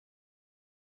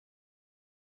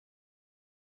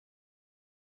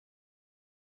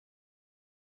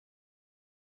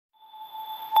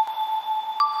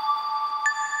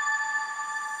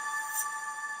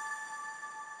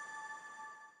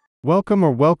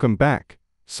Welcome back,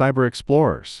 Cyber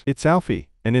Explorers. It's Alfie,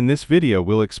 and in this video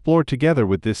we'll explore together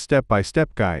with this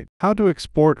step-by-step guide, how to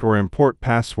export or import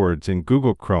passwords in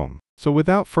Google Chrome. So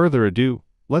without further ado,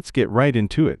 let's get right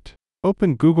into it.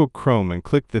 Open Google Chrome and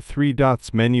click the three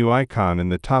dots menu icon in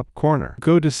the top corner.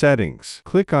 Go to Settings.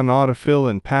 Click on Autofill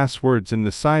and Passwords in the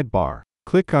sidebar.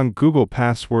 Click on Google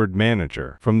Password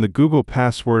Manager. From the Google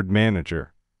Password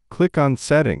Manager, click on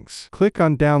Settings. Click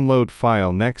on Download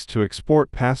File next to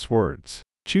Export Passwords.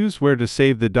 Choose where to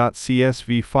save the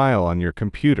 .csv file on your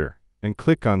computer, and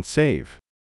click on Save.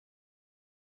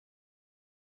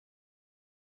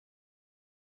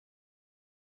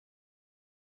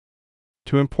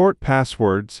 To import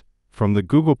passwords, from the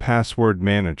Google Password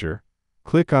Manager,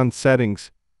 click on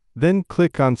Settings, then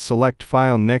click on Select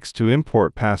File next to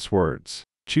Import Passwords.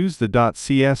 Choose the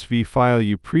 .csv file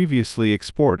you previously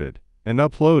exported, and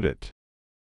upload it.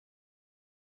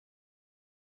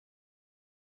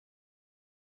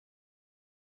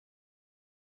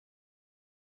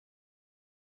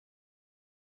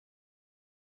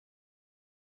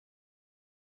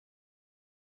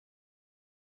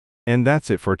 And that's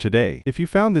it for today. If you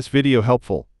found this video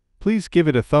helpful, please give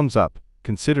it a thumbs up,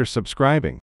 consider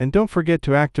subscribing, and don't forget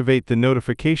to activate the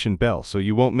notification bell so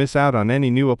you won't miss out on any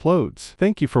new uploads.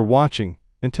 Thank you for watching.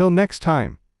 Until next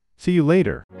time, see you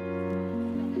later.